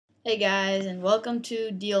Hey guys, and welcome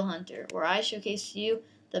to Deal Hunter, where I showcase to you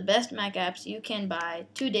the best Mac apps you can buy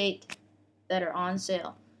to date that are on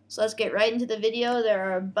sale. So let's get right into the video. There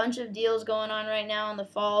are a bunch of deals going on right now in the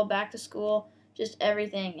fall, back to school, just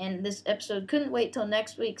everything. And this episode couldn't wait till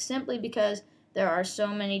next week simply because there are so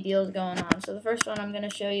many deals going on. So the first one I'm going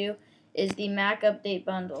to show you is the Mac Update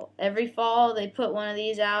Bundle. Every fall they put one of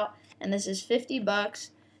these out, and this is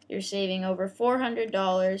 $50. You're saving over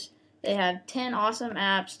 $400. They have 10 awesome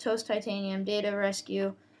apps: Toast Titanium, Data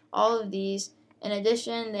Rescue, all of these. In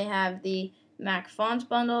addition, they have the Mac Fonts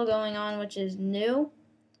bundle going on, which is new,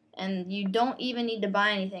 and you don't even need to buy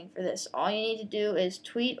anything for this. All you need to do is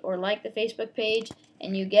tweet or like the Facebook page,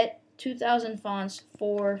 and you get 2,000 fonts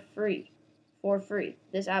for free.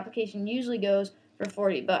 This application usually goes for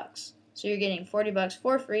 $40, so you're getting $40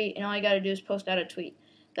 for free, and all you got to do is post out a tweet.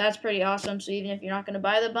 That's pretty awesome. So even if you're not going to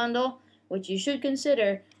buy the bundle, which you should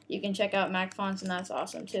consider, you can check out Mac Fonts, and that's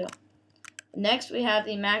awesome too. Next, we have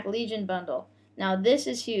the Mac Legion bundle. Now, this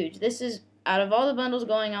is huge. This is, out of all the bundles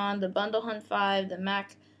going on, the Bundle Hunt 5, the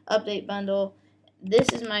Mac Update bundle, this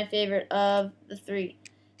is my favorite of the three.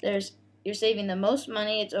 You're saving the most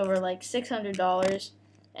money. It's over like $600,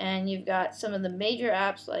 and you've got some of the major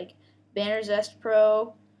apps like Banner Zest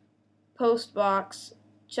Pro, Postbox,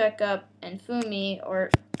 Checkup, and Fumi, or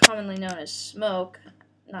commonly known as Smoke.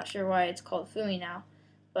 Not sure why it's called Fumi now.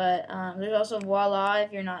 But there's also Voila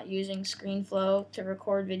if you're not using ScreenFlow to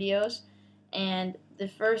record videos. And the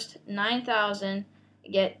first 9,000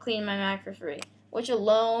 get Clean My Mac for free, which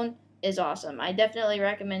alone is awesome. I definitely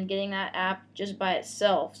recommend getting that app just by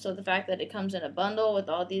itself. So the fact that it comes in a bundle with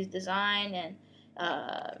all these design and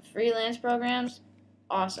freelance programs,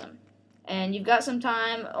 awesome. And you've got some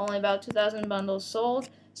time, only about 2,000 bundles sold.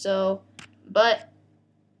 So, but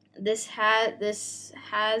this has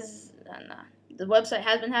the website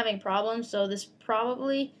has been having problems, so this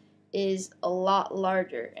probably is a lot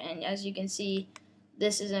larger. And as you can see,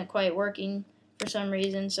 this isn't quite working for some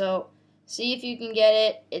reason. So see if you can get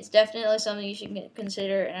it. It's definitely something you should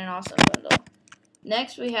consider, and an awesome bundle.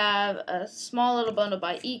 Next, we have a small little bundle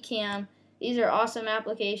by Ecamm. These are awesome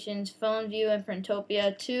applications, PhoneView and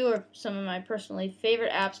Printopia. Two are some of my personally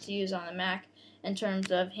favorite apps to use on the Mac in terms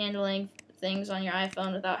of handling things on your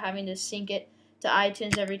iPhone without having to sync it to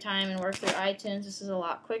iTunes every time and work through iTunes. This is a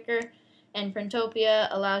lot quicker. And Printopia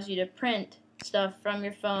allows you to print stuff from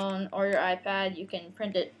your phone or your iPad. You can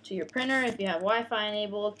print it to your printer if you have Wi-Fi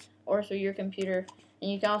enabled, or through your computer.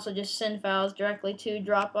 And you can also just send files directly to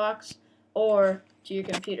Dropbox or to your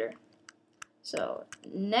computer. So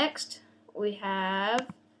next we have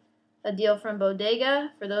a deal from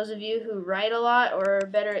Bodega. For those of you who write a lot or are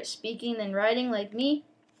better at speaking than writing like me,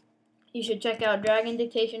 you should check out Dragon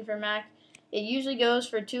Dictation for Mac. It usually goes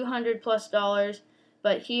for $200+,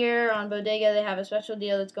 but here on Bodega they have a special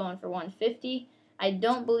deal that's going for $150. I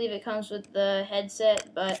don't believe it comes with the headset,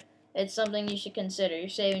 but it's something you should consider. You're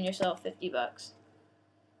saving yourself $50.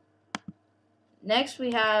 Next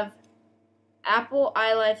we have Apple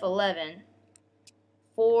iLife 11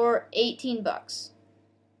 for $18.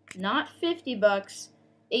 Not $50,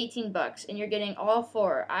 $18, and you're getting all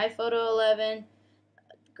four: iPhoto 11,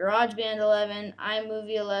 GarageBand 11,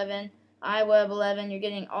 iMovie 11, iWeb 11. You're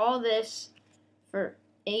getting all this for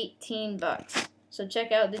 $18. So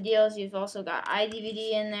check out the deals. You've also got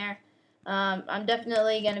iDVD in there. I'm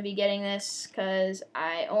definitely going to be getting this because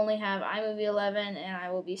I only have iMovie 11, and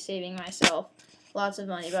I will be saving myself lots of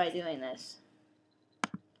money by doing this.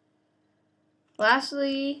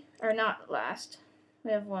 Lastly, or not last,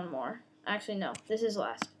 we have one more. Actually, no, this is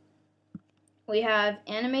last. We have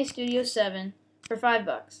Anime Studio 7 for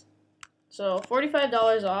 $5. So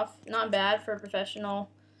 $45 off, not bad for a professional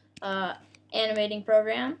animating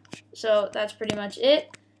program. So that's pretty much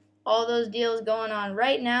it. All those deals going on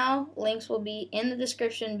right now. Links will be in the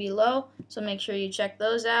description below, so make sure you check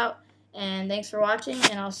those out. And thanks for watching,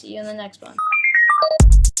 and I'll see you in the next one.